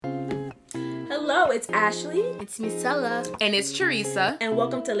Hello, it's Ashley. It's Misella. And it's Teresa. And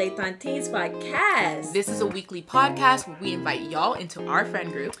welcome to Layton Teens Podcast. This is a weekly podcast where we invite y'all into our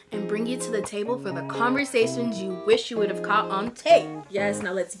friend group And bring you to the table for the conversations you wish you would have caught on tape. Yes,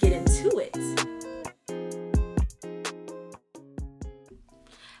 now let's get into it.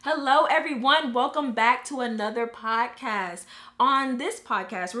 Hello, everyone. Welcome back to another podcast. On this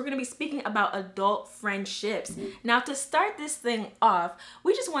podcast, we're going to be speaking about adult friendships. Now, to start this thing off,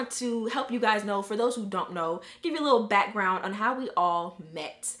 we just want to help you guys know, for those who don't know, give you a little background on how we all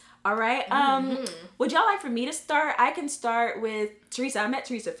met. All right? Would y'all like for me to start? I can start with Teresa. I met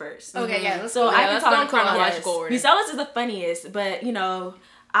Teresa first. Okay, yeah. So I can talk in chronological order. Misaela's is the funniest, but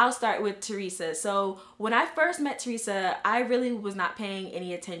I'll start with Teresa. So when I first met Teresa, I really was not paying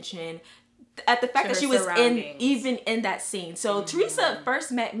any attention at the fact that she was even in that scene. So Teresa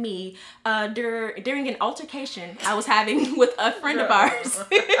first met me during an altercation I was having with a friend of ours.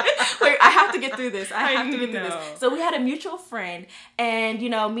 Wait, I have to get through this. I have to get through this. So we had a mutual friend, and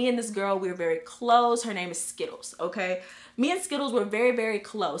me and this girl, we were very close. Her name is Skittles, okay? Me and Skittles were very, very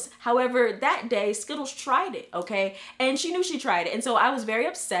close. However, that day, Skittles tried it, okay? And she knew she tried it. And so I was very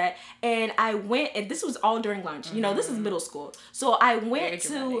upset. And I went, and this was all during lunch. This is middle school. So I went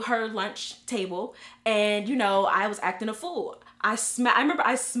to her lunch table, and, I was acting a fool. I remember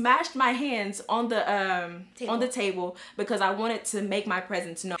I smashed my hands on the table because I wanted to make my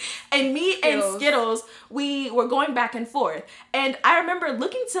presence known. And me and Skittles, we were going back and forth. And I remember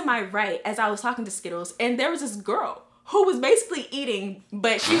looking to my right as I was talking to Skittles, and there was this girl who was basically eating,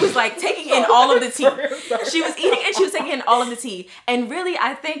 but she was like taking in all of the tea. She was eating and she was taking in all of the tea. And really,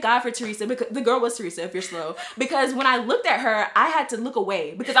 I thank God for Teresa, because the girl was Teresa, if you're slow. Because when I looked at her, I had to look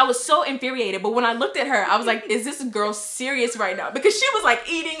away because I was so infuriated. But when I looked at her, I was like, is this girl serious right now? Because she was like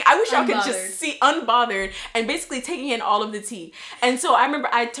eating. I wish y'all could just see, unbothered, and basically taking in all of the tea. And so I remember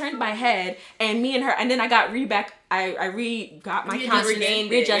I turned my head, and me and her, and then I got got my conscience,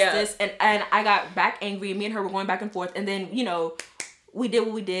 rejustice, and I got back angry. Me and her were going back and forth, and then we did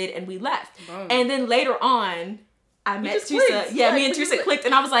what we did, and we left. And then later on, I met Teresa. Yeah, me and Teresa clicked,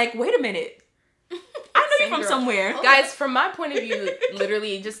 and I was like, wait a minute, I know you from somewhere, guys. From my point of view,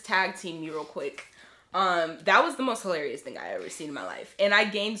 literally just tag team me real quick. That was the most hilarious thing I ever seen in my life, and I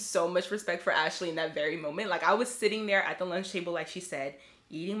gained so much respect for Ashley in that very moment. Like, I was sitting there at the lunch table, like she said,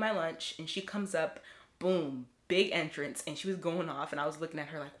 eating my lunch, and she comes up, boom. Big entrance, and she was going off, and I was looking at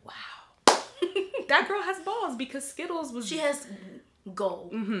her like, wow, that girl has balls, because Skittles was... She has goal.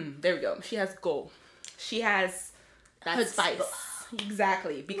 There we go. She has goal. She has that spice.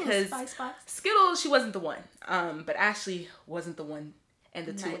 Exactly, because spice. Skittles, she wasn't the one. But Ashley wasn't the one, and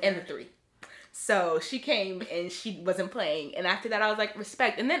the two, and the three. So she came, and she wasn't playing, and after that, I was like,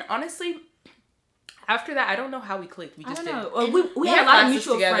 respect. And then, honestly... After that, I don't know how we clicked. We just didn't. We had a lot of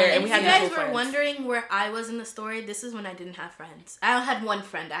mutual friends. And if you guys were wondering where I was in the story, this is when I didn't have friends. I had one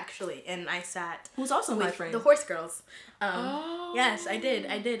friend, actually, and I sat... Who's also my friend? The horse girls. Yes, I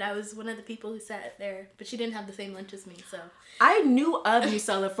did. I was one of the people who sat there, but she didn't have the same lunch as me, so... I knew of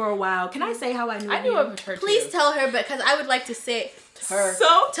Misella for a while. Can I say how I knew of you? Of her, Please tell her, because I would like to say... Her.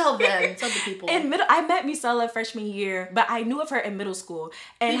 So tell them, tell the people. I met Misella freshman year, but I knew of her in middle school.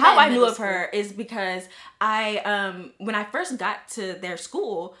 And how I knew of her is because when I first got to their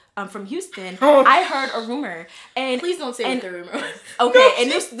school from Houston, I heard a rumor. And please don't say what the rumor was. Okay,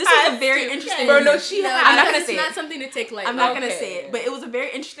 and this is a very interesting. Bro, no, I'm not gonna say it. It's not something to take lightly. I'm not gonna say it, but it was a very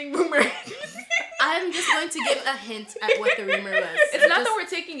interesting rumor. I'm just going to give a hint at what the rumor was. It's not that we're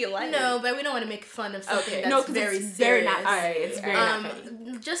taking it lightly. No, but we don't want to make fun of something that's very serious. Very not. All right, it's very not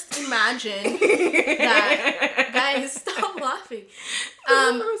funny. Just imagine that. Guys, stop laughing. The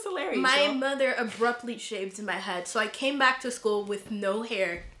rumor was hilarious. My mother abruptly shaved my head, so I came back to school with no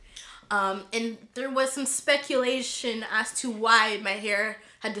hair. And there was some speculation as to why my hair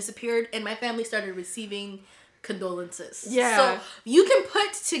had disappeared, and my family started receiving condolences. Yeah. So you can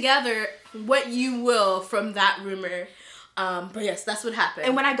put together what you will from that rumor. But yes, that's what happened.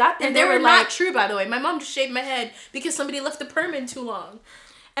 And when I got there, and they were not true, by the way. My mom just shaved my head because somebody left the perm in too long.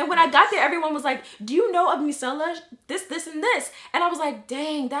 And when I got there, everyone was like, do you know of Misella? This, and this. And I was like,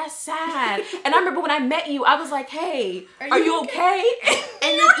 dang, that's sad. And I remember when I met you, I was like, hey, are you okay?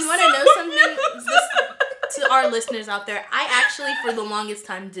 And you want to know something? To our listeners out there, I actually, for the longest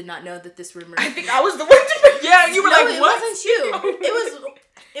time, did not know that this rumor... I think I was the one to... Yeah, you were no, like, it what? wasn't you.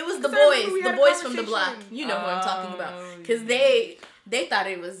 It was the boys from the block. You know who I'm talking about. Because they thought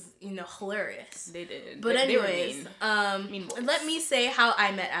it was, hilarious. They did. But anyways, let me say how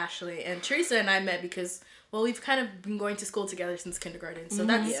I met Ashley. And Teresa and I met because, well, we've kind of been going to school together since kindergarten. So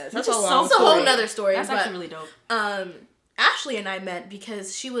that's a whole nother story. That's actually really dope. Ashley and I met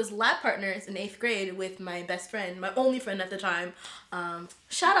because she was lab partners in 8th grade with my best friend, my only friend at the time.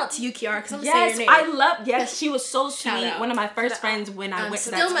 Shout out to you, Kiara, because I'm saying your name. Yes, she was so sweet. One of my first friends when I went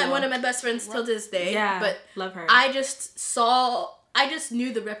to that school. Still one of my best friends till this day. Yeah, but love her. I just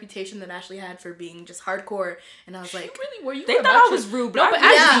knew the reputation that Ashley had for being just hardcore, and I was like, really, were you? They thought I was rude, but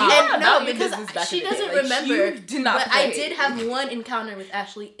because she doesn't remember. But I did have one encounter with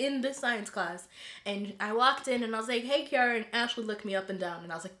Ashley in the science class, and I walked in and I was like, "Hey, Kiara," and Ashley looked me up and down,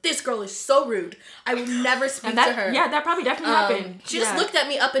 and I was like, "This girl is so rude. I would never speak to her." Yeah, that probably definitely happened. She just looked at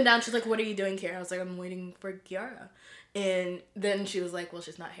me up and down. She's like, "What are you doing, Kiara?" I was like, "I'm waiting for Kiara," and then she was like, "Well,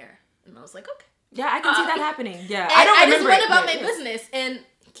 she's not here," and I was like, "Okay." Yeah, I can see that happening. Yeah, I just went about my business, and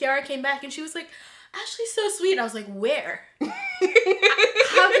Kiara came back and she was like, "Ashley's so sweet." I was like, "Where?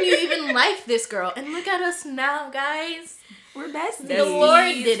 How can you even like this girl?" And look at us now, guys. We're besties. The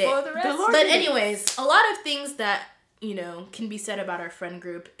Lord did it. But anyways, a lot of things that, can be said about our friend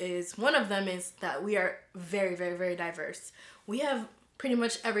group is, one of them is that we are very, very, very diverse. We have pretty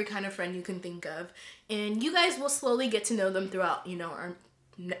much every kind of friend you can think of. And you guys will slowly get to know them throughout, our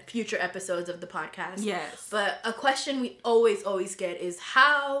future episodes of the podcast. Yes. But a question we always get is,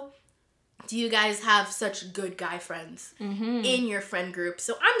 how do you guys have such good guy friends in your friend group?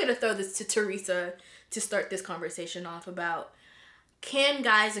 So I'm going to throw this to Teresa to start this conversation off about, can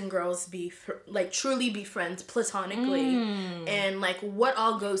guys and girls be truly be friends platonically, and what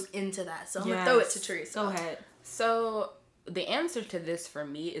all goes into that? So I'm going to throw it to Teresa. Go ahead. So the answer to this for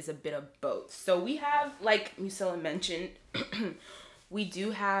me is a bit of both. So we have, like Musilla mentioned, we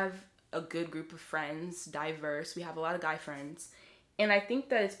do have a good group of friends, diverse. We have a lot of guy friends. And I think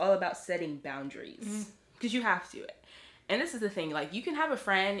that it's all about setting boundaries. Because you have to. And this is the thing. You can have a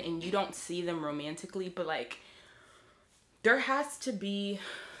friend and you don't see them romantically, but, there has to be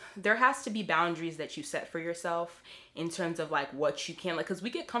boundaries that you set for yourself in terms of, what you can. Because we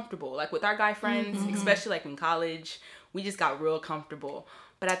get comfortable. With our guy friends, especially, in college, we just got real comfortable.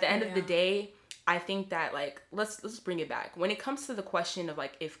 But at the end of the day, I think that, let's bring it back. When it comes to the question of,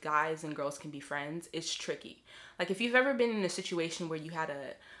 if guys and girls can be friends, it's tricky. If you've ever been in a situation where you had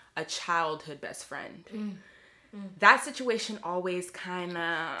a childhood best friend, that situation always kind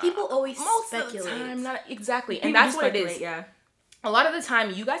of... People always speculate. Most of the time, not exactly. And that's what it is. Yeah. A lot of the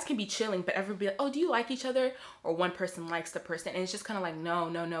time, you guys can be chilling, but everybody like, "Oh, do you like each other?" Or one person likes the person. And it's just kind of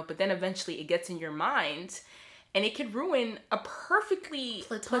no. But then eventually it gets in your mind... And it could ruin a perfectly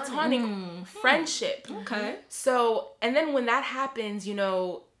platonic friendship. Okay. So, and then when that happens,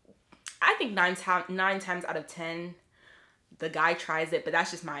 I think 9 times out of 10, the guy tries it, but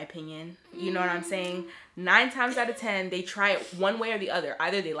that's just my opinion. You know what I'm saying? 9 times out of 10, they try it one way or the other.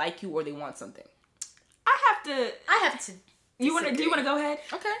 Either they like you or they want something. I have to. Do you want to go ahead?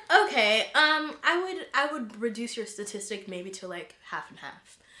 Okay. I would reduce your statistic maybe to half and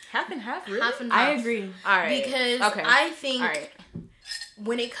half. Half and half, really? Half and half. I agree. All right. Because I think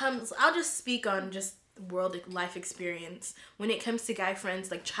when it comes, I'll just speak on just world life experience. When it comes to guy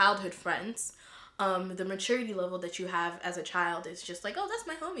friends, childhood friends, the maturity level that you have as a child is just oh, that's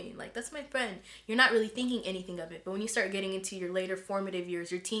my homie. That's my friend. You're not really thinking anything of it. But when you start getting into your later formative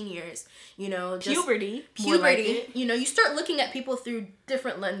years, your teen years, just puberty, you start looking at people through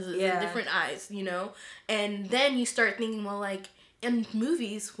different lenses and different eyes, and then you start thinking, well, in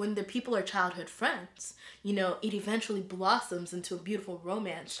movies, when the people are childhood friends, it eventually blossoms into a beautiful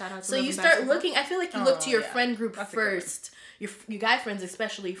romance. Shout out to so you start looking, I feel like you look to your friend group first, your guy friends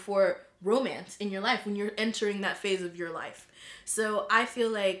especially, for romance in your life when you're entering that phase of your life. So I feel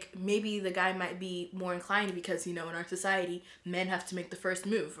like maybe the guy might be more inclined because, in our society, men have to make the first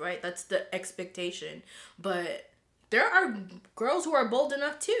move, right? That's the expectation. But there are girls who are bold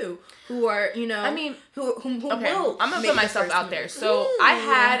enough too, who are, who okay, will. I'm gonna put myself out there. So I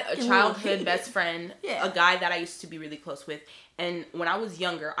had a childhood best friend, a guy that I used to be really close with, and when I was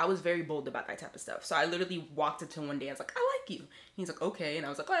younger, I was very bold about that type of stuff. So I literally walked up to him one day and I was like, "I like you." He's like, "Okay," and I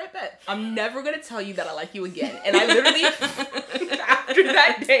was like, "All right, bet. I'm never gonna tell you that I like you again." And I literally, after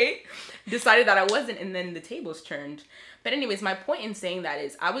that day, decided that I wasn't, and then the tables turned. But anyways, my point in saying that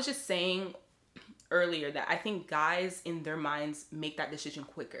is, I was just saying earlier that I think guys in their minds make that decision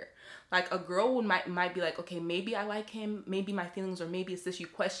quicker. A girl might be like, okay, maybe I like him, maybe my feelings, or maybe it's this, you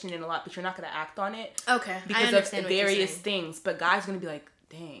question it a lot, but you're not gonna act on it. Okay. Because of various things. But guys gonna be like,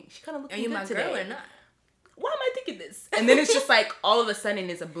 dang, she kind of looking good today. Are you my girl or not? Why am I thinking this? And then it's just all of a sudden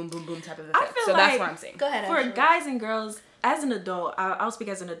it's a boom, boom, boom type of effect. So that's what I'm saying. Go ahead. For guys and girls, as an adult, I'll speak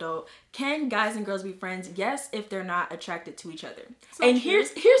as an adult. Can guys and girls be friends? Yes, if they're not attracted to each other. And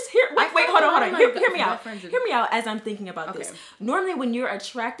here's wait, hold on. Hear me out. Hear me out as I'm thinking about this. Normally, when you're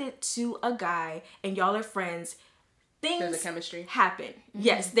attracted to a guy and y'all are friends, things there's a chemistry. happen. Mm-hmm.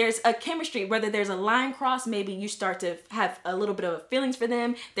 Yes, there's a chemistry. Whether there's a line cross, maybe you start to have a little bit of feelings for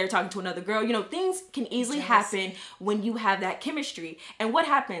them. They're talking to another girl. You know, things can easily happen when you have that chemistry. And what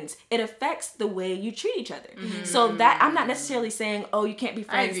happens? It affects the way you treat each other. Mm-hmm. So that, I'm not necessarily saying, oh, you can't be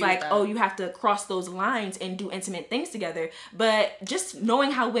friends. Like, oh, you have to cross those lines and do intimate things together. But just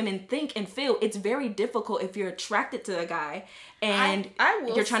knowing how women think and feel, it's very difficult if you're attracted to a guy and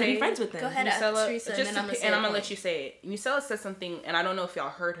you're trying to be friends with them. Go ahead, Teresa, and I'm going to let you say it. Musella said something, and I don't know if y'all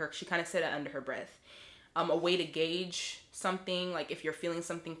heard her. She kind of said it under her breath. A way to gauge something, like if you're feeling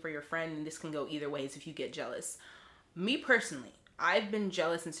something for your friend, and this can go either ways if you get jealous. Me personally, I've been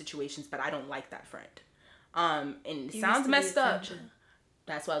jealous in situations, but I don't like that friend. And it sounds messed up.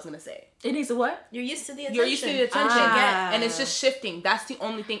 That's what I was going to say. It needs a what? You're used to the attention. You're used to the attention. Yeah. And it's just shifting. That's the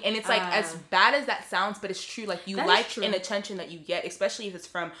only thing. And it's like, as bad as that sounds, but it's true. Like, you like an attention that you get, especially if it's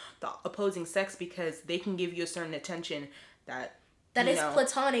from the opposing sex, because they can give you a certain attention that is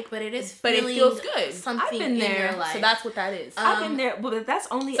platonic, but it is but it feels good. Something I've been there. In your life. So that's what that is. I've been there, but that's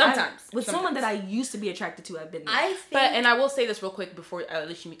only sometimes someone that I used to be attracted to. I've been there. And I will say this real quick before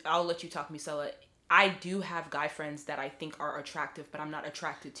I'll let you talk, Musella. I do have guy friends that I think are attractive, but I'm not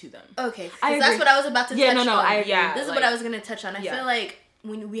attracted to them. Okay, that's what I was about to touch on. I agree. Yeah, this is what I was going to touch on. I feel like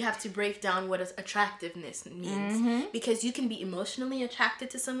when we have to break down what attractiveness means, because you can be emotionally attracted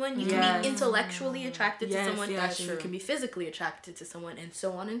to someone, you can be intellectually attracted to someone, and you can be physically attracted to someone, and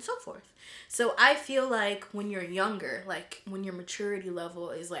so on and so forth. So I feel like when you're younger, like when your maturity level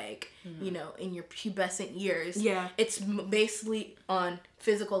is like, you know, in your pubescent years, it's basically on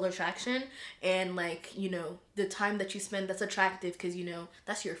physical attraction and like, you know, the time that you spend that's attractive because, you know,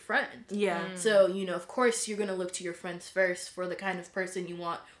 that's your friend. Yeah. So, you know, of course you're going to look to your friends first for the kind of person you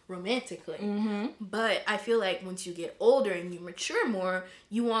want romantically. Mm-hmm. But I feel like once you get older and you mature more,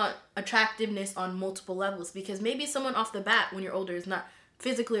 you want attractiveness on multiple levels, because maybe someone off the bat when you're older is not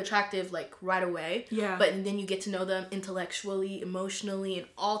physically attractive like right away, but then you get to know them intellectually, emotionally, in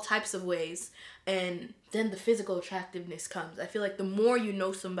all types of ways, and then the physical attractiveness comes. I feel like the more you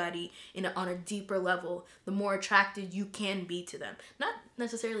know somebody on a deeper level, the more attracted you can be to them. Not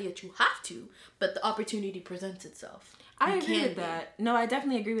necessarily that you have to, but the opportunity presents itself. I agree with that. No, I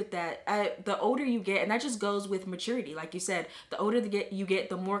definitely agree with that. The older you get, and that just goes with maturity, like you said, the older you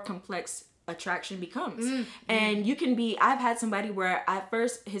get, the more complex attraction becomes. And you can be, I've had somebody where at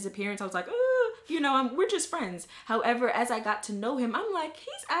first his appearance I was like, you know, we're just friends. However, as I got to know him, I'm like,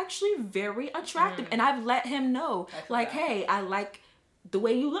 he's actually very attractive. And I've let him know, like, hey, I like the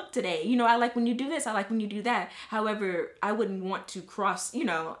way you look today. You know, I like when you do this, I like when you do that. However, I wouldn't want to cross, you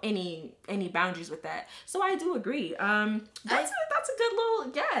know, any boundaries with that. So I do agree. That's a good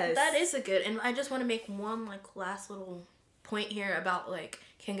little guess. That is a good, and I just want to make one like last little point here about like,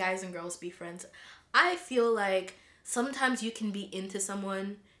 can guys and girls be friends? I feel like sometimes you can be into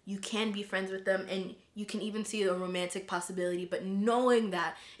someone, you can be friends with them, and you can even see a romantic possibility, but knowing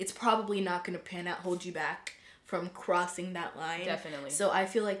that it's probably not going to pan out, hold you back from crossing that line. Definitely. So I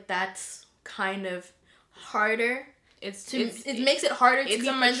feel like that's kind of harder. It makes it harder to be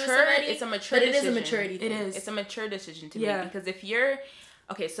friends with somebody. It's a mature decision. But it is a maturity thing. It is. It's a mature decision to make, because if you're...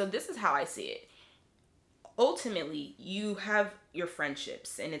 Okay, so this is how I see it. Ultimately, you have your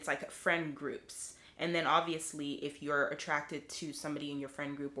friendships, and it's like friend groups. And then obviously, if you're attracted to somebody in your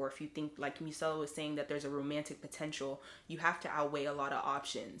friend group, or if you think, like Musella was saying, that there's a romantic potential, you have to outweigh a lot of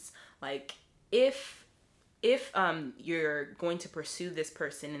options. Like, if you're going to pursue this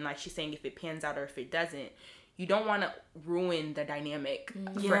person, and like she's saying, if it pans out or if it doesn't, you don't want to ruin the dynamic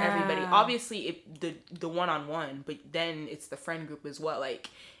for everybody. Obviously, if the one-on-one, but then it's the friend group as well. Like,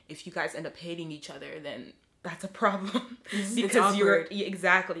 if you guys end up hating each other, then that's a problem. Because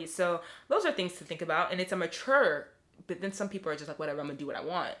exactly. So those are things to think about, and it's a mature, but then some people are just like, whatever, I'm gonna do what I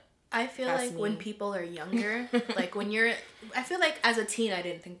want. I feel like when people are younger, like I feel like as a teen, I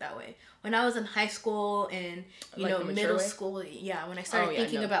didn't think that way. When I was in high school and, you know, middle school, when I started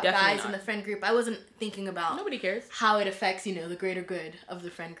thinking about guys in the friend group, I wasn't thinking about nobody cares how it affects, you know, the greater good of the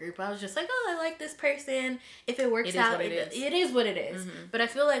friend group. I was just like, oh, I like this person. If it works out, it is what it is. Mm-hmm. But I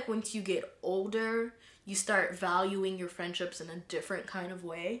feel like once you get older, you start valuing your friendships in a different kind of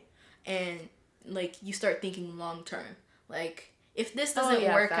way. And, like, you start thinking long term. Like, if this doesn't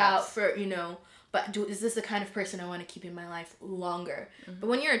work out for, you know, but is this the kind of person I want to keep in my life longer? Mm-hmm. But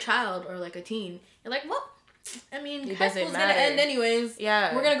when you're a child or like a teen, you're like, well, I mean, high school's going to end anyways.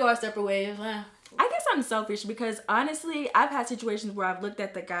 Yeah. We're going to go our separate ways. I guess I'm selfish because honestly, I've had situations where I've looked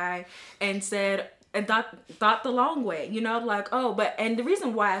at the guy and said, and thought the long way, you know, like, and the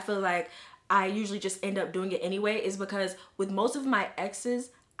reason why I feel like I usually just end up doing it anyway is because with most of my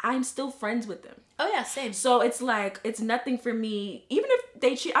exes, I'm still friends with them. Oh yeah, same. So it's like, it's nothing for me. Even if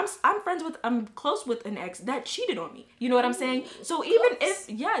they cheat, I'm close with an ex that cheated on me. You know what I'm saying? So even if,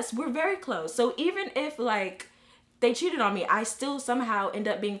 yes, we're very close. So even if like they cheated on me, I still somehow end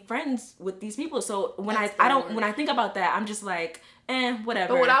up being friends with these people. So when when I think about that, I'm just like,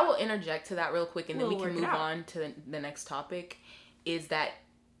 whatever. But what I will interject to that real quick, and then we can move on to the next topic, is that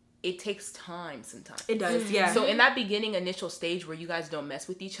it takes time sometimes. It does, yeah. So in that beginning initial stage where you guys don't mess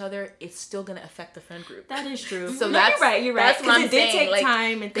with each other, it's still gonna affect the friend group. That is true. So you're right. That's what I'm saying. It did take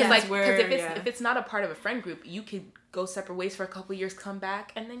time and things because if it's not a part of a friend group, you could go separate ways for a couple years, come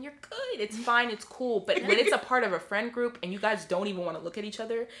back, and then you're good. It's fine. It's cool. But when it's a part of a friend group and you guys don't even want to look at each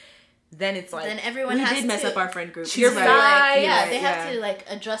other, then it's like, then everyone has to mess up our friend group. You're right. They have to like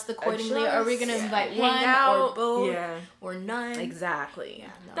adjust accordingly. Are we gonna invite one or both or none? Exactly. Yeah,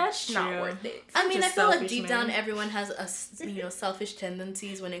 no. That's true. Not worth it. I mean, I feel like deep down everyone has selfish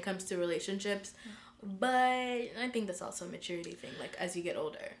tendencies when it comes to relationships. But I think that's also a maturity thing, like as you get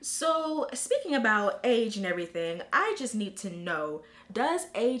older. So speaking about age and everything, I just need to know, does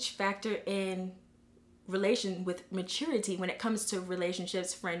age factor in relation with maturity when it comes to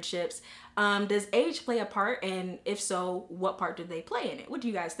relationships, friendships? Does age play a part, and if so, what part do they play in it? What do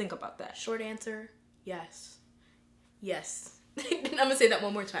you guys think about that? Short answer, yes. I'm gonna say that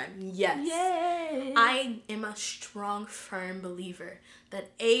one more time. Yes. Yay. I am a strong, firm believer that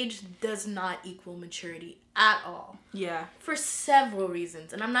age does not equal maturity at all. Yeah. For several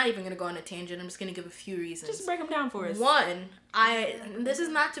reasons. And I'm not even going to go on a tangent. I'm just going to give a few reasons. Just break them down for us. One, this is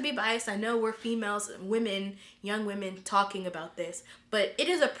not to be biased. I know we're females, women, young women talking about this. But it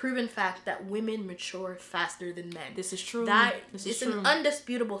is a proven fact that women mature faster than men. This is true. It's an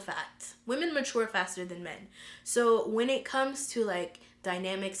undisputable fact. Women mature faster than men. So when it comes to like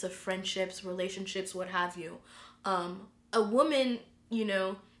dynamics of friendships, relationships, what have you, a woman, you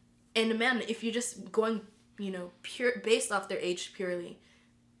know, and a man, if you're just going, you know, pure based off their age purely,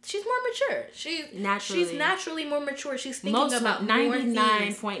 she's more mature. She's naturally more mature. She's thinking about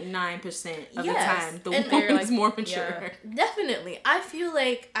 99.9% of the time, the woman's more mature. Yeah, definitely. I feel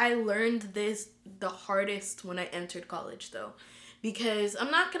like I learned this the hardest when I entered college, though. Because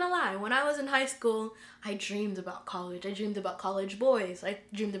I'm not gonna lie, when I was in high school, I dreamed about college. I dreamed about college boys. I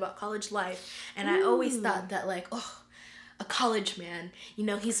dreamed about college life. And I always thought that, like, a college man, you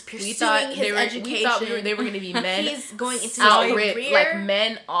know, he's pursuing his education. We thought they were going to be men. He's going into his career. Like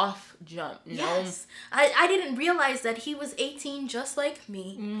men off jump. No. Yes. I didn't realize that he was 18 just like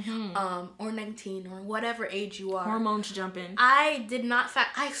me. Mm-hmm. Or 19 or whatever age you are. Hormones jumping. I did not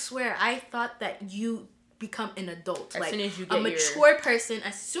I swear, I thought that you become an adult. As like soon as you get a mature person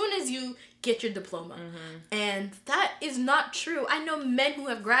as soon as you get your diploma. Mm-hmm. And that is not true. I know men who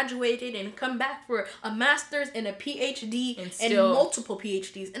have graduated and come back for a master's and a PhD and multiple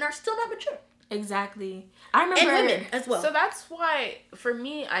PhDs and are still not mature. Exactly. I remember. And women as well. So that's why, for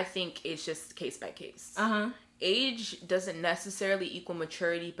me, I think it's just case by case. Age doesn't necessarily equal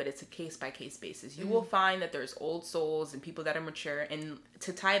maturity, but it's a case by case basis. You will find that there's old souls and people that are mature. And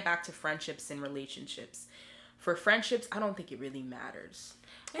to tie it back to friendships and relationships, for friendships, I don't think it really matters.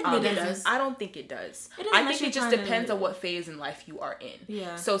 It does. I don't think it does. I think it just depends on what phase in life you are in.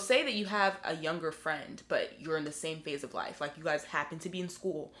 Yeah. So say that you have a younger friend, but you're in the same phase of life. Like you guys happen to be in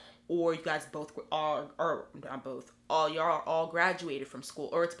school, or you guys both are, or not both, y'all are all graduated from school,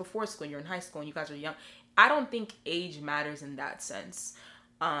 or it's before school and you're in high school and you guys are young. I don't think age matters in that sense.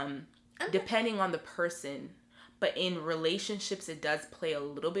 Depending on the person, but in relationships, it does play a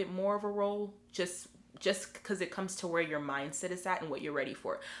little bit more of a role. Just because it comes to where your mindset is at and what you're ready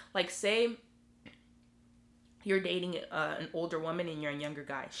for. Like, say you're dating an older woman and you're a younger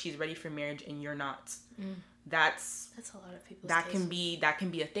guy. She's ready for marriage and you're not. That's a lot of people. That can be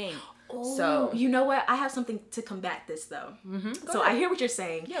a thing. Oh, so you know what? I have something to combat this though. So I hear what you're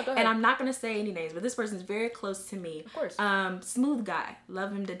saying. Yeah, go ahead. And I'm not gonna say any names, but this person is very close to me. Of course. Smooth guy,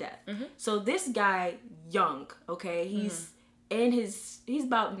 love him to death. So this guy, young, okay, he's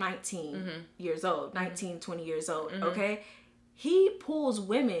about 19 years old, 19, 20 years old, okay? He pulls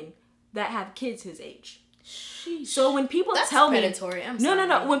women that have kids his age. Sheesh. So when people tell predatory. me,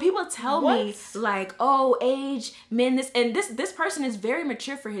 no. When people tell me like, oh, age, men, this person is very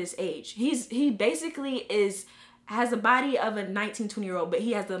mature for his age. He basically has a body of a 19, 20-year-old, but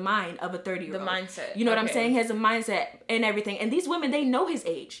he has the mind of a 30-year-old. The mindset. You know what I'm saying? He has a mindset and everything. And these women, they know his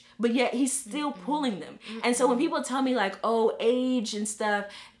age, but yet he's still pulling them. And so when people tell me like, oh, age and stuff,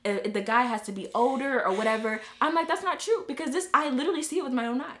 the guy has to be older or whatever. I'm like, that's not true, because I literally see it with my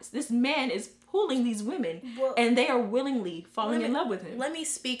own eyes. This man is pulling these women, and they are willingly falling in love with him. Let me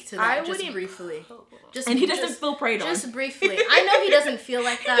speak to that briefly. He doesn't feel preyed on. Just briefly. I know he doesn't feel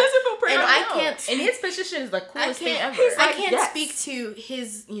like that. He doesn't feel preyed on. And I can't. And his position is the coolest thing ever. I can't speak to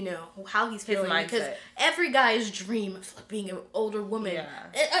his, how he's feeling, because every guy's dream of being an older woman. Yeah.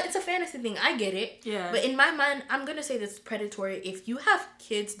 It's a fantasy thing. I get it. Yeah. But in my mind, I'm gonna say this predatory. If you have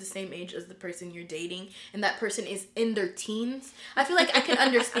kids the same age as the person you're dating, and that person is in their teens, I feel like I can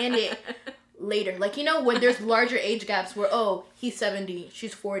understand it later. Like, when there's larger age gaps where, he's 70,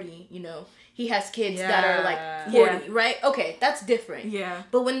 she's 40, he has kids that are like 40, right? Okay, that's different. Yeah.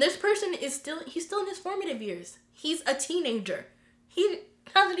 But when this person he's still in his formative years. He's a teenager. He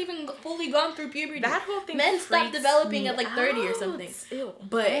hasn't even fully gone through puberty. That whole thing Men stop developing at like 30 or something. Ew.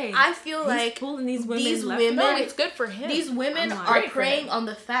 But I feel like these women, no, it's good for him. These women are preying on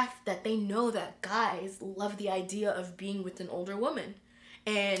the fact that they know that guys love the idea of being with an older woman.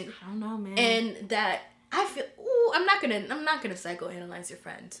 And I don't know, man. And that I feel I'm not gonna psychoanalyze your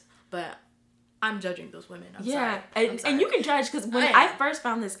friends, but I'm judging those women. I'm sorry. And you can judge, because when I first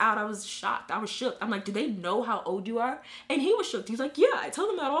found this out, I was shocked. I was shook. I'm like, do they know how old you are? And he was shook. He's like, yeah, I tell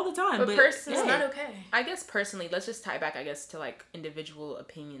them that all the time. But personally, it's not okay. I guess personally, let's just tie back, I guess, to like individual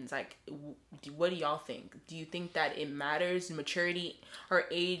opinions. Like, what do y'all think? Do you think that it matters, maturity or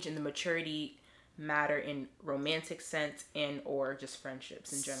age and the maturity matter in romantic sense and or just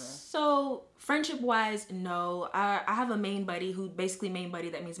friendships in general? So friendship wise, no. I have a main buddy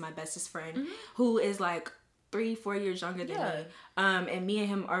that means my bestest friend, who is like 3-4 years younger than me. And me and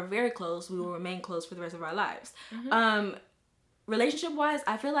him are very close. We will remain close for the rest of our lives. Relationship wise,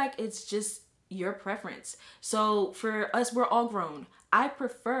 I feel like it's just your preference. So for us, we're all grown. I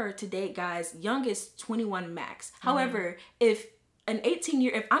prefer to date guys youngest 21 max. However, if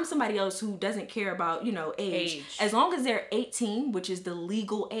I'm somebody else who doesn't care about, age, as long as they're 18, which is the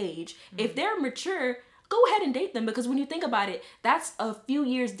legal age, if they're mature, go ahead and date them, because when you think about it, that's a few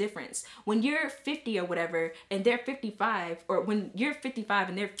years difference. When you're 50 or whatever, and they're 55, or when you're 55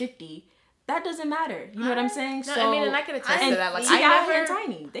 and they're 50, that doesn't matter. You know what I'm saying? No, I mean, and I can attest to that. Like,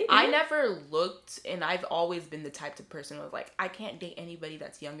 I never looked, and I've always been the type of person who was like, I can't date anybody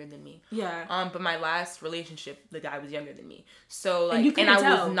that's younger than me. Yeah. But my last relationship, the guy was younger than me. So like, and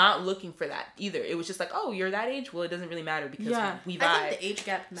I was not looking for that either. It was just like, oh, you're that age? Well, it doesn't really matter because we vibe. I think the age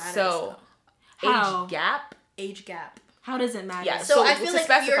gap matters. So, age gap. How does it matter? Yeah, so I feel like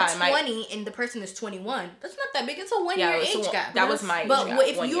if you're 20 and the person is 21, that's not that big. It's a 1 year age gap. That was my age gap. But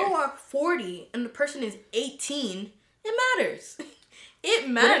if you are 40 and the person is 18, it matters. It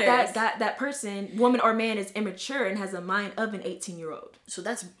matters. What if that person, woman or man, is immature and has a mind of an 18-year-old? So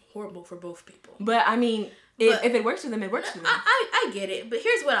that's horrible for both people. But I mean, if it works for them, it works for them. I get it. But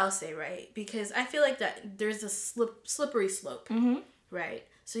here's what I'll say, right? Because I feel like that there's a slippery slope, right?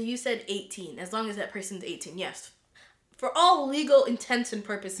 So you said 18. As long as that person's 18, yes. For all legal intents and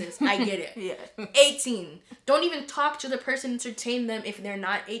purposes, I get it. Yeah. 18. Don't even talk to the person, entertain them if they're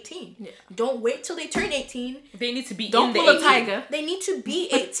not 18. Yeah. Don't wait till they turn 18. They need to be Don't pull a tiger. They need to be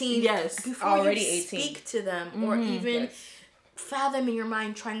 18 yes. before already you speak to them or even fathom in your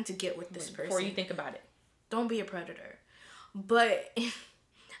mind trying to get with this person. Before you think about it. Don't be a predator. But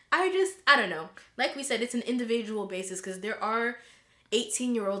I don't know. Like we said, it's an individual basis, because there are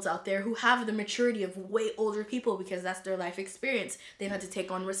 18-year-olds out there who have the maturity of way older people because that's their life experience. They've had to take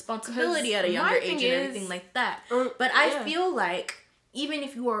on responsibility at a younger age and everything like that. But I feel like even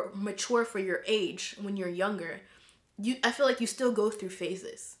if you are mature for your age when you're younger, I feel like you still go through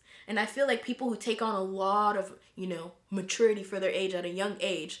phases. And I feel like people who take on a lot of, maturity for their age at a young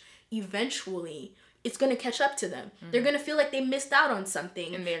age, eventually it's going to catch up to them. They're going to feel like they missed out on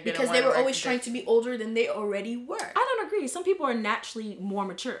something because they were always trying to be older than they already were. I don't agree. Some people are naturally more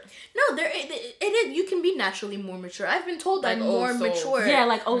mature. No, it is. You can be naturally more mature. I've been told I'm more mature. Yeah,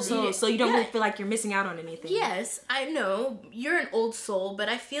 like old soul. So you don't really feel like you're missing out on anything. Yes, I know. You're an old soul, but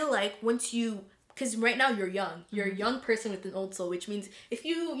I feel like once you... Because right now you're young. You're a young person with an old soul, which means if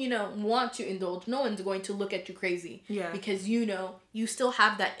you, want to indulge, no one's going to look at you crazy. Yeah. Because, you still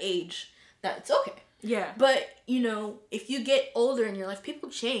have that age that it's okay. Yeah. But, if you get older in your life, people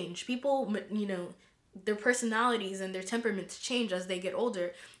change. People, their personalities and their temperaments change as they get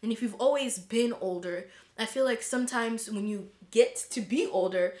older. And if you've always been older, I feel like sometimes when you get to be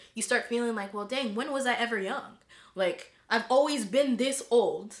older, you start feeling like, well, dang, when was I ever young? Like, I've always been this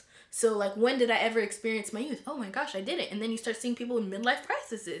old. So, like, when did I ever experience my youth? Oh my gosh, I didn't. And then you start seeing people in midlife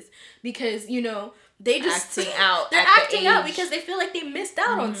crises because, you know, they just acting out. They're acting out because they feel like they missed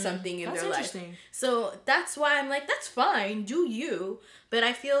out on something in their life. So that's why I'm like, that's fine, do you? But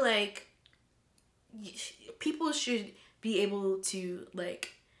I feel like people should be able to,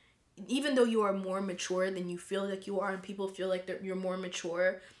 like, even though you are more mature than you feel like you are, and people feel like you're more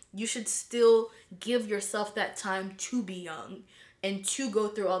mature, you should still give yourself that time to be young and to go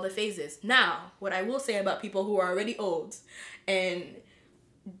through all the phases. Now, what I will say about people who are already old and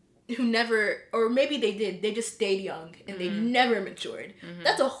who never, or maybe they just stayed young and they never matured.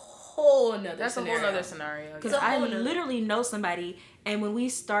 That's a whole nother scenario. Because I literally know somebody, and when we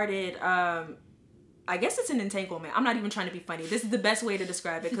started, I guess it's an entanglement. I'm not even trying to be funny. This is the best way to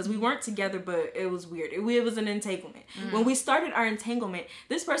describe it, because we weren't together, but it was weird. It was an entanglement. When we started our entanglement,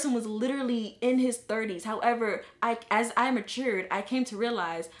 this person was literally in his 30s. However, as I matured, I came to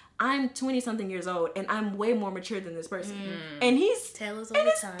realize I'm 20-something years old, and I'm way more mature than this person. And he's in his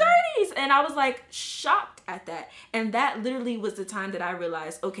 30s. And I was, like, shocked at that. And that literally was the time that I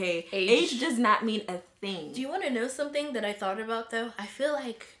realized, okay, age does not mean a thing. Do you want to know something that I thought about, though? I feel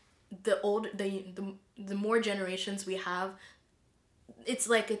like the more generations we have, it's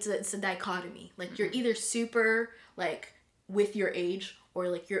like it's a dichotomy. Like, you're either super, like, with your age, or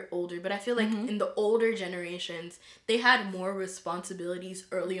like you're older. But I feel like in the older generations, they had more responsibilities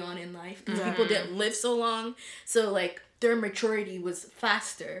early on in life because people didn't live so long. So, like, their maturity was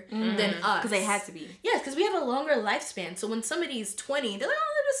faster than us. Because they had to be. Yeah, because we have a longer lifespan. So when somebody's 20, they're like,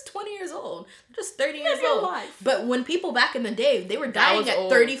 oh, they're just 20 years old. They're just 30 years old. Life. But when people back in the day, they were dying at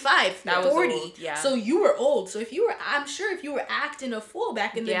 35, 40. Yeah. So you were old. So I'm sure if you were acting a fool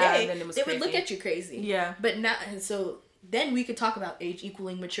back in the day, they would look at you crazy. Yeah. But now, so then we could talk about age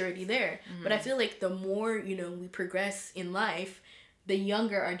equaling maturity there. But I feel like the more, you know, we progress in life, the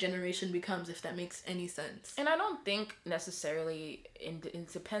younger our generation becomes, if that makes any sense. And I don't think necessarily,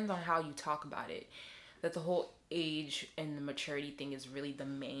 it depends on how you talk about it, that the whole age and the maturity thing is really the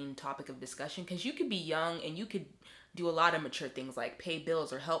main topic of discussion. Because you could be young and you could do a lot of mature things like pay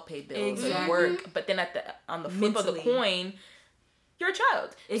bills or help pay bills and work. But then on the flip of the coin, you're a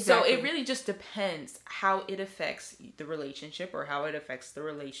child. Exactly. So it really just depends how it affects the relationship or how it affects the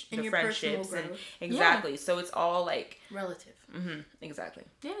friendships and exactly. Yeah. So it's all like relative. Exactly.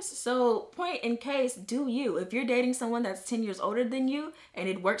 Yes. So point in case, do you, if you're dating someone that's 10 years older than you and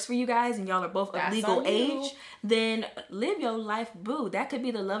it works for you guys and y'all are both of legal age, then live your life, boo. That could be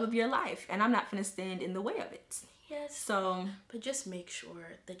the love of your life, and I'm not gonna stand in the way of it. Yes. So, but just make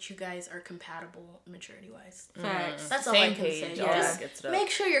sure that you guys are compatible maturity-wise. Facts. That's all I can say. Yeah. Just make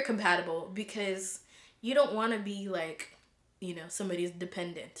sure you're compatible, because you don't want to be like, you know, somebody's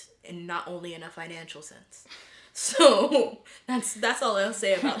dependent, and not only in a financial sense. So that's all I'll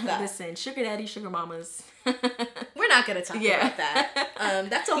say about that. Listen, sugar daddy, sugar mamas. We're not gonna talk about that.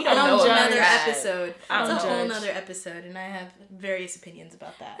 That's a whole nother episode. That's a whole nother episode, and I have various opinions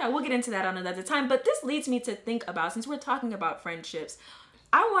about that. Yeah, we'll get into that on another time. But this leads me to think about, since we're talking about friendships,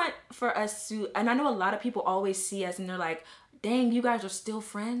 I want for us to, and I know a lot of people always see us and they're like, dang, you guys are still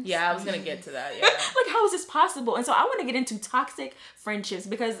friends? Yeah, I was going to get to that, yeah. Like, how is this possible? And so I want to get into toxic friendships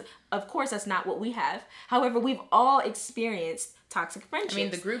because, of course, that's not what we have. However, we've all experienced toxic friendships. I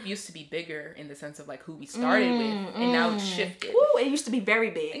mean, the group used to be bigger in the sense of, like, who we started with, and now it's shifted. Ooh, it used to be very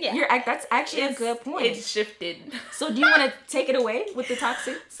big. Yeah. That's actually a good point. It's shifted. So do you want to take it away with the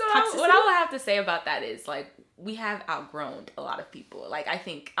toxicity? What I will have to say about that is, like, we have outgrown a lot of people. Like, I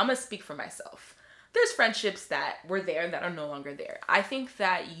think, I'm going to speak for myself. There's friendships that were there that are no longer there. I think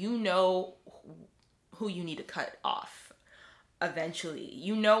that you know who you need to cut off eventually.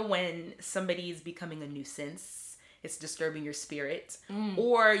 You know when somebody is becoming a nuisance, it's disturbing your spirit,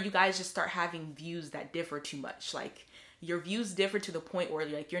 or you guys just start having views that differ too much. Like, your views differ to the point where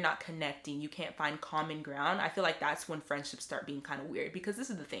you're not connecting, you can't find common ground. I feel like that's when friendships start being kind of weird, because this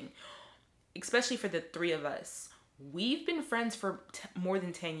is the thing, especially for the three of us. We've been friends for more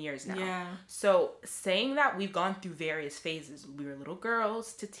than 10 years now. Yeah. So saying that, we've gone through various phases. We were little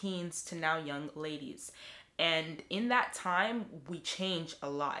girls to teens to now young ladies. And in that time, we changed a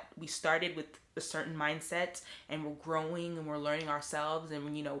lot. We started with a certain mindset, and we're growing and we're learning ourselves,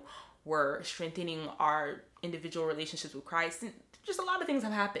 and, you know, we're strengthening our individual relationships with Christ. And just a lot of things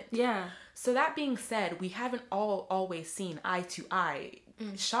have happened. Yeah. So that being said, we haven't always seen eye to eye.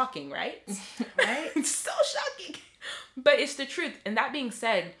 Shocking, right? Right? It's so shocking. But it's the truth. And that being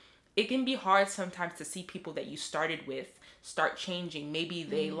said, it can be hard sometimes to see people that you started with start changing. Maybe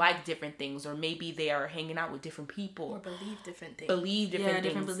they like different things, or maybe they are hanging out with different people. Or believe different things.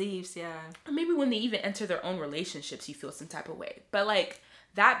 Different beliefs, yeah. Or maybe when they even enter their own relationships, you feel some type of way. But, like,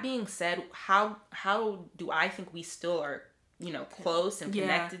 That being said, how do I think we still are, you know, close and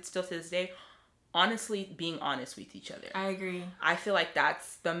connected still to this day? Honestly, being honest with each other. I agree. I feel like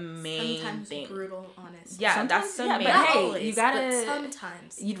that's the main sometimes thing. Brutal, honest. Yeah, sometimes, that's the main. But hey, always, you gotta.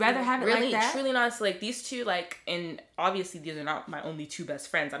 Sometimes You'd rather have it really, like that. truly, honestly, like these two, like, and obviously these are not my only two best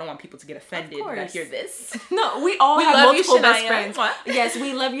friends. I don't want people to get offended when I hear this. No, we all have love multiple you, best Shania. friends. What? Yes,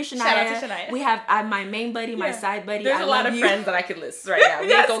 we love you, Shania. Shout out to Shania. We have my main buddy, my side buddy. There's I a lot of you. friends that I could list right now.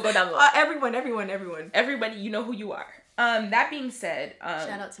 We ain't gonna go down the line. Everyone. Everybody, you know who you are. That being said,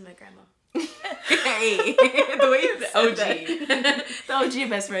 shout out to my grandma. Hey, the way you said OG. that. The OG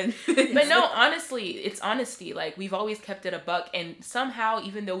best friend. But no, honestly, it's honesty. Like, we've always kept it a buck, and somehow,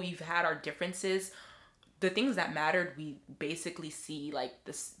 even though we've had our differences, the things that mattered, we basically see like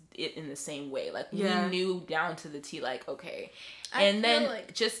it in the same way. Like, we knew down to the T, like, okay. And then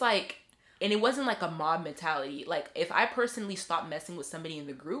like, just like, and it wasn't like a mob mentality. Like, if I personally stopped messing with somebody in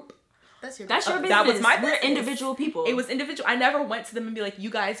the group, that's your business. That was my business. We're individual people. It was individual. I never went to them and be like, you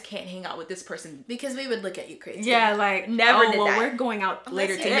guys can't hang out with this person. Because we would look at you crazy. Yeah, like, never did that. We're going out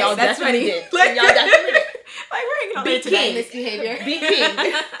later today. Y'all That's definitely funny. did. Y'all definitely did. Like, we're hanging out Beat later today. Misbehavior. Beat King.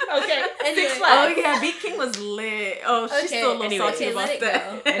 Okay. Anyway. Oh, yeah, Beat King was lit. Oh, she's still a little salty okay, about let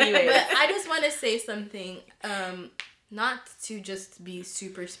that. Anyway. But I just want to say something, not to just be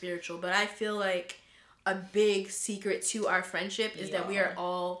super spiritual, but I feel like a big secret to our friendship is that we are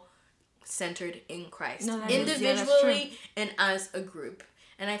all centered in Christ, individually and as a group.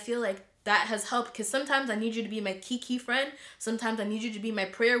 And I feel like that has helped, because sometimes I need you to be my kiki friend, sometimes I need you to be my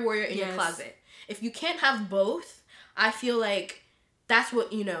prayer warrior in your closet. If you can't have both, I feel like that's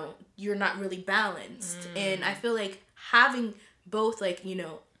what, you know, you're not really balanced. And I feel like having both, like, you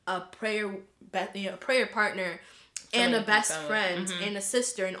know, a prayer partner and a best friend and a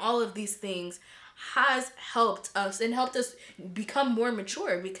sister and all of these things has helped us become more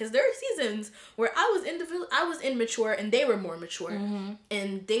mature, because there are seasons where I was immature and they were more mature,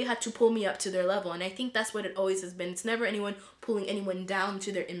 and they had to pull me up to their level. And I think that's what it always has been. It's never anyone pulling anyone down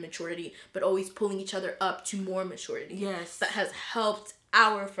to their immaturity, but always pulling each other up to more maturity. Yes, that has helped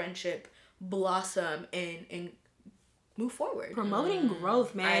our friendship blossom and move forward. Promoting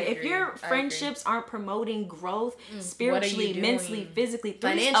growth, man. If your friendships aren't promoting growth spiritually, mentally, physically,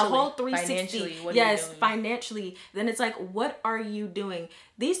 a whole 360, financially, then it's like, what are you doing?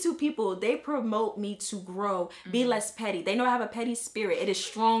 These two people, they promote me to grow, be less petty. They know I have a petty spirit. It is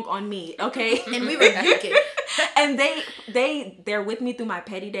strong on me, okay? And we rebuke it. And they're with me through my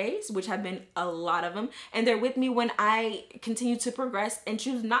petty days, which have been a lot of them, and they're with me when I continue to progress and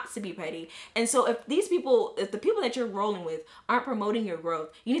choose not to be petty. And so if the people that you're rolling with aren't promoting your growth,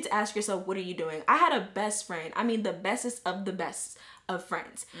 you need to ask yourself, what are you doing? I had a best friend. I mean, the bestest of the best of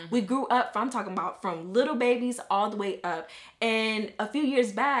friends. We grew up from little babies all the way up. And a few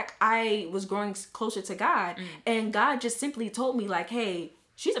years back, I was growing closer to God, and God just simply told me, like, hey,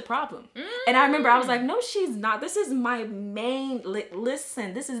 she's a problem. And I remember I was like, no, she's not. This is my main,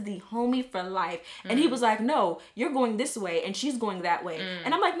 listen, this is the homie for life. And he was like, no, you're going this way and she's going that way.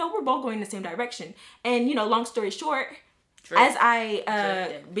 And I'm like, no, we're both going in the same direction. And, you know, long story short, as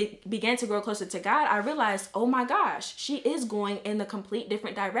I began to grow closer to God, I realized, oh my gosh, she is going in the complete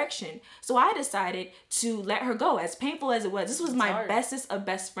different direction. So I decided to let her go, as painful as it was. This was my bestest of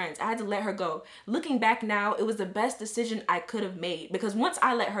best friends. I had to let her go. Looking back now, it was the best decision I could have made, because once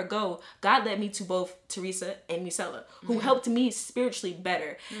I let her go, God led me to both Teresa and Musella, who helped me spiritually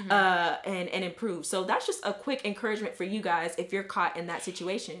better and improve. So that's just a quick encouragement for you guys if you're caught in that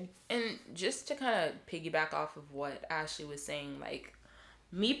situation. And just to kind of piggyback off of what Ashley was saying, like,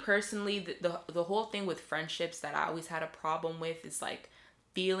 me personally, the whole thing with friendships that I always had a problem with is, like,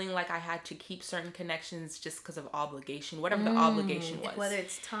 feeling like I had to keep certain connections just because of obligation, whatever the obligation was. Whether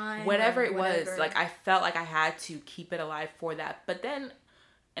it's time. Whatever it was. Like, I felt like I had to keep it alive for that. But then,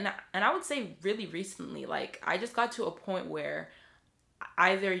 and I would say really recently, like, I just got to a point where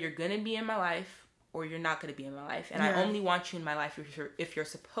either you're going to be in my life or you're not going to be in my life. And I only want you in my life if you're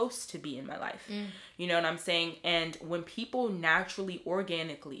supposed to be in my life. You know what I'm saying? And when people naturally,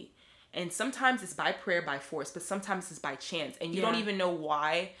 organically, and sometimes it's by prayer, by force, but sometimes it's by chance. And you don't even know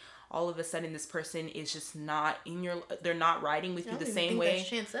why all of a sudden this person is just not they're not riding with you the same way. That's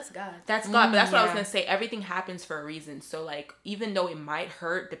chance. That's God. That's God. But that's what I was going to say. Everything happens for a reason. So, like, even though it might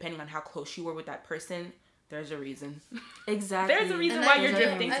hurt, depending on how close you were with that person, there's a reason. Exactly. There's a reason why you're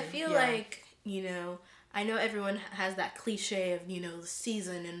drifting. I feel like, you know, I know everyone has that cliche of, you know, the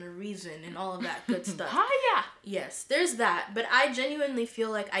season and the reason and all of that good stuff. Yeah. Yes, there's that. But I genuinely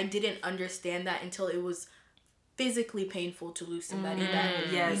feel like I didn't understand that until it was physically painful to lose somebody that,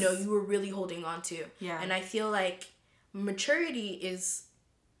 you know, you were really holding on to. Yeah. And I feel like maturity is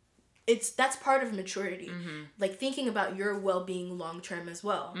that's part of maturity. Like thinking about your well-being long-term as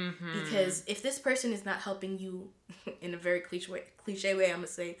well. Because if this person is not helping you in a very cliche way, I'm gonna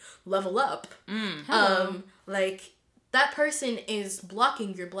say level up, like that person is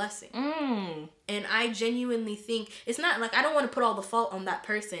blocking your blessing. And I genuinely think it's not like I don't want to put all the fault on that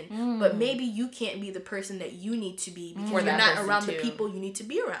person, but maybe you can't be the person that you need to be because you're not around the people you need to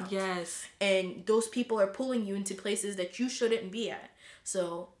be around. Yes. And those people are pulling you into places that you shouldn't be at.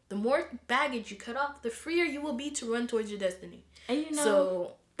 So the more baggage you cut off, the freer you will be to run towards your destiny. And you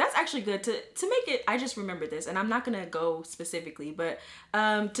know, that's actually good to make it. I just remembered this, and I'm not gonna go specifically, but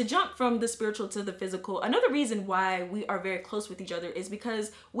to jump from the spiritual to the physical. Another reason why we are very close with each other is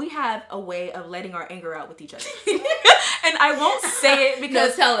because we have a way of letting our anger out with each other. And I won't say it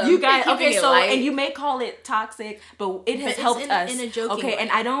because you guys. Okay, so and you may call it toxic, but it has helped us. In a joking way. And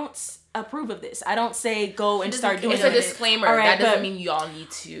I don't approve of this. I don't say go and start doing it. It's a disclaimer. All right, that doesn't mean y'all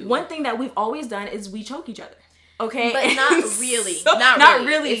need to. One thing that we've always done is we choke each other. Okay, but not really. So, not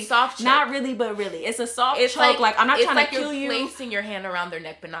really. It's soft choke. Not really, but really. It's a soft choke. Like I'm not trying to kill you. It's like you're placing your hand around their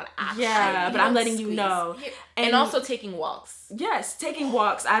neck, but not actually. Yeah, but I'm letting you know. And also taking walks. Yes, taking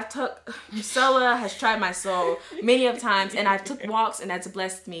walks. Marcella has tried my soul many of times, and I've took walks, and that's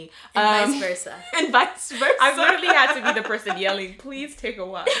blessed me. And vice versa. I literally had to be the person yelling, please take a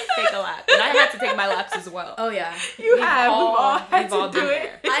walk, take a lap. And I had to take my laps as well. Oh, yeah. We've all had to do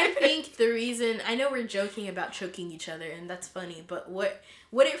it. I think the reason, I know we're joking about choking each other, and that's funny, but what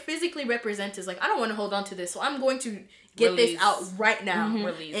it physically represents is like, I don't want to hold on to this, so I'm going to get this out right now.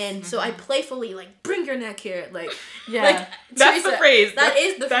 Release. And so I playfully like bring your neck here, like yeah, that's Teresa, the phrase. That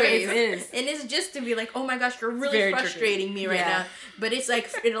is the phrase. It is. And it's just to be like, oh my gosh, you're really frustrating me right now. But it's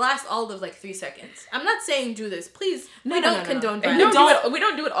like it lasts all of like 3 seconds. I'm not saying do this, please. We don't condone violence. We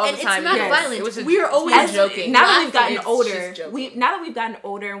don't do it all the time. It's not violent. We are always joking. Now that we've gotten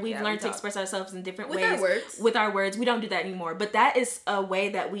older, and we've learned to express ourselves in different ways with our words. We don't do that anymore. But that is a way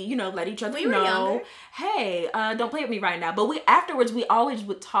that we, let each other know. Hey, don't play with me right now. But we always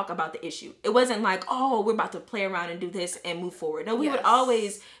would talk about the issue. It wasn't like, oh, we're about to play around and do this and move forward. No, we would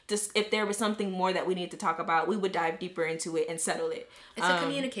always just, if there was something more that we needed to talk about, we would dive deeper into it and settle it. It's a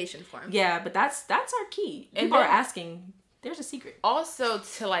communication form. Yeah, but that's our key. People are asking. There's a secret. Also,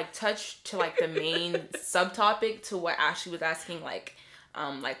 to like touch to like the main subtopic to what Ashley was asking, like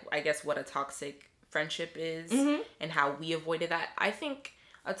I guess what a toxic friendship is and how we avoided that. I think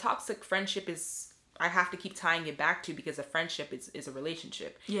a toxic friendship is, I have to keep tying it back to, because a friendship is a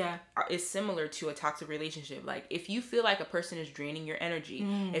relationship. Yeah. It's similar to a toxic relationship. Like, if you feel like a person is draining your energy,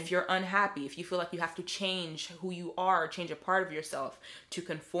 if you're unhappy, if you feel like you have to change who you are, change a part of yourself to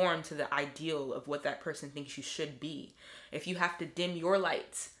conform to the ideal of what that person thinks you should be, if you have to dim your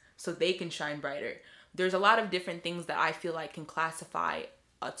lights so they can shine brighter, there's a lot of different things that I feel like can classify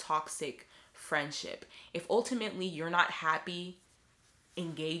a toxic friendship. If ultimately you're not happy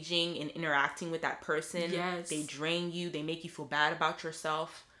engaging and interacting with that person, they drain you, they make you feel bad about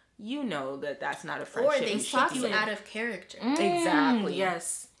yourself, that's not a friendship. Or they suck you out of character. Exactly.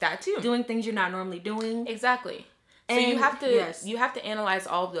 Yes. That too. Doing things you're not normally doing. Exactly. So you have to analyze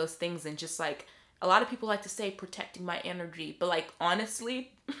all of those things, and just like, a lot of people like to say protecting my energy, but like, honestly,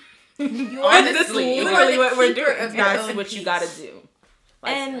 literally what we're doing. That's what you gotta do.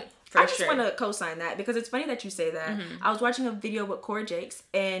 Like, and I just want to co-sign that, because it's funny that you say that. I was watching a video with Cora Jakes,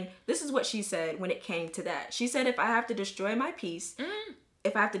 and this is what she said when it came to that. She said, if I have to destroy my peace,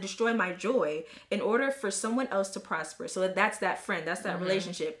 if I have to destroy my joy in order for someone else to prosper, so that's that friend, that's that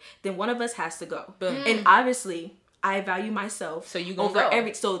relationship, then one of us has to go. And obviously, I value myself. So you gonna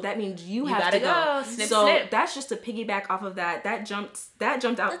go. So that means you have to go. Snip, so snip. That's just to piggyback off of that. That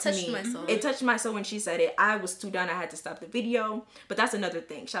jumped out to me. It touched my soul when she said it. I was too done. I had to stop the video. But that's another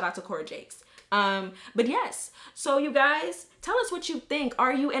thing. Shout out to Cora Jakes. But yes. So you guys, tell us what you think.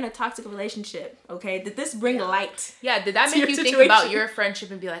 Are you in a toxic relationship? Okay. Did this bring light? Yeah. Did that make you think about your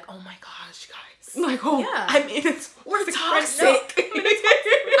friendship and be like, oh my gosh, guys. Like, oh, yeah. I mean, we're toxic. No.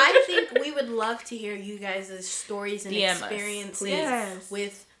 I think we would love to hear you guys' stories and DM experiences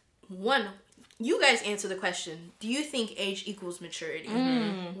with one. You guys answer the question. Do you think age equals maturity?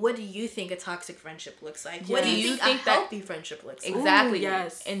 What do you think a toxic friendship looks like? Yes. What do you think a healthy friendship looks like? Exactly. Ooh,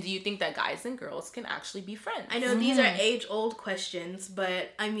 yes. And do you think that guys and girls can actually be friends? I know these are age-old questions,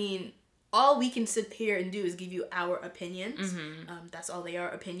 but I mean, all we can sit here and do is give you our opinions. That's all they are,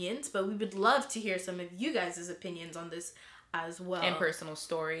 opinions. But we would love to hear some of you guys' opinions on this. as well. And personal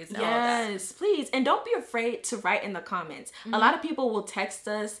stories. And yes, please. And don't be afraid to write in the comments. A lot of people will text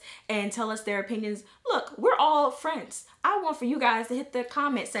us and tell us their opinions. Look, we're all friends. I want for you guys to hit the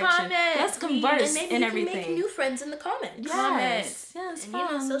comment section. Let's converse and everything. Make new friends in the comments. Yes. Yes, and you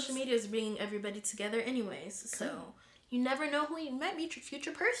know, social media is bringing everybody together anyways. So you never know who you might meet your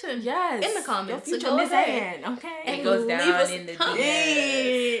future person. Yes. In the comments. Your future Miss Ann, okay? It goes down in the DMs.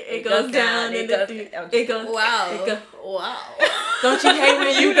 It goes down in the DMs. It goes. Wow. Wow. Don't you hate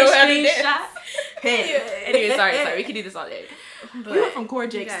when you know get every screenshot? Anyway, sorry. We can do this all day. But we went from Core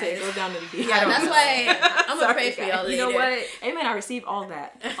Jakes to it goes down to the DMs. Yeah, that's why I'm going to pray for y'all later. You know what? Amen. I receive all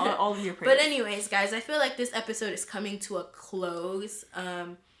that. All of your prayers. But anyways, guys, I feel like this episode is coming to a close.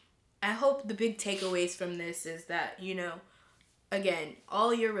 I hope the big takeaways from this is that, you know, again,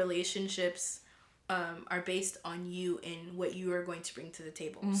 all your relationships are based on you and what you are going to bring to the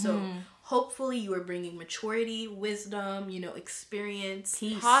table. So hopefully you are bringing maturity, wisdom, you know, experience,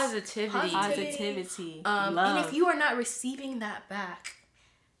 peace, positivity. Love. And if you are not receiving that back,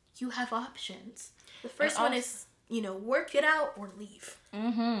 you have options. The first one is, you know, work it out or leave.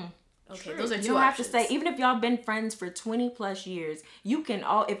 Okay, those are two You'll have to options. say, even if y'all been friends for 20 plus years, you can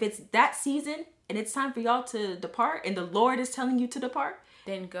all, if it's that season and it's time for y'all to depart and the Lord is telling you to depart,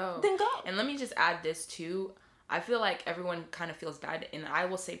 then go. And let me just add this too. I feel like everyone kind of feels bad, and I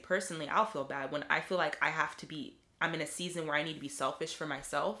will say personally, I'll feel bad when I feel like I'm in a season where I need to be selfish for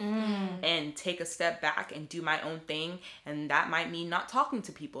myself and take a step back and do my own thing. And that might mean not talking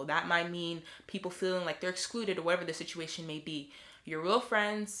to people. That might mean people feeling like they're excluded or whatever the situation may be. Your real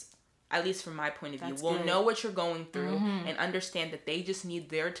friends, at least from my point of view, will know what you're going through and understand that they just need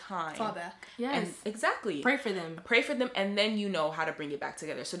their time. Fall back. Yes. And exactly. Pray for them. Pray for them, and then you know how to bring it back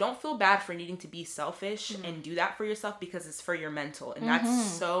together. So don't feel bad for needing to be selfish and do that for yourself, because it's for your mental. And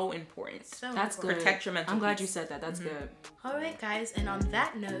that's so important. That's good. Protect your mental I'm glad peace. you said that. That's good. All right, guys. And on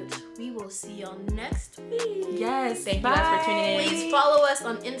that note, we will see y'all next week. Yes. Thank you guys for tuning in. Please follow us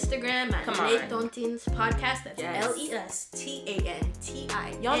on Instagram at Come on. Lestontins Podcast. That's Yes.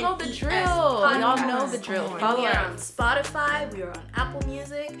 LESTANTI. Y'all know the drill. Y'all know the drill. Follow We are us. on Spotify. We are on Apple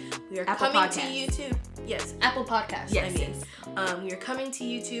Music. We are Apple coming Podcasts. to YouTube. Yes, Apple Podcasts. Yes, I mean, we are coming to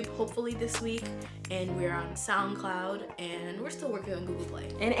YouTube hopefully this week, and we're on SoundCloud, and we're still working on Google Play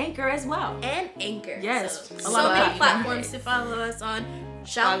And Anchor as well. and Anchor. Yes, so, a so lot of many that. platforms to follow us on.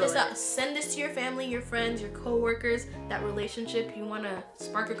 Shout Follow this out. it. Send this to your family, your friends, your coworkers. That relationship you want to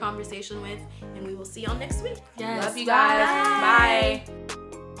spark a conversation with, and we will see y'all next week. Yes. Love you guys. Bye.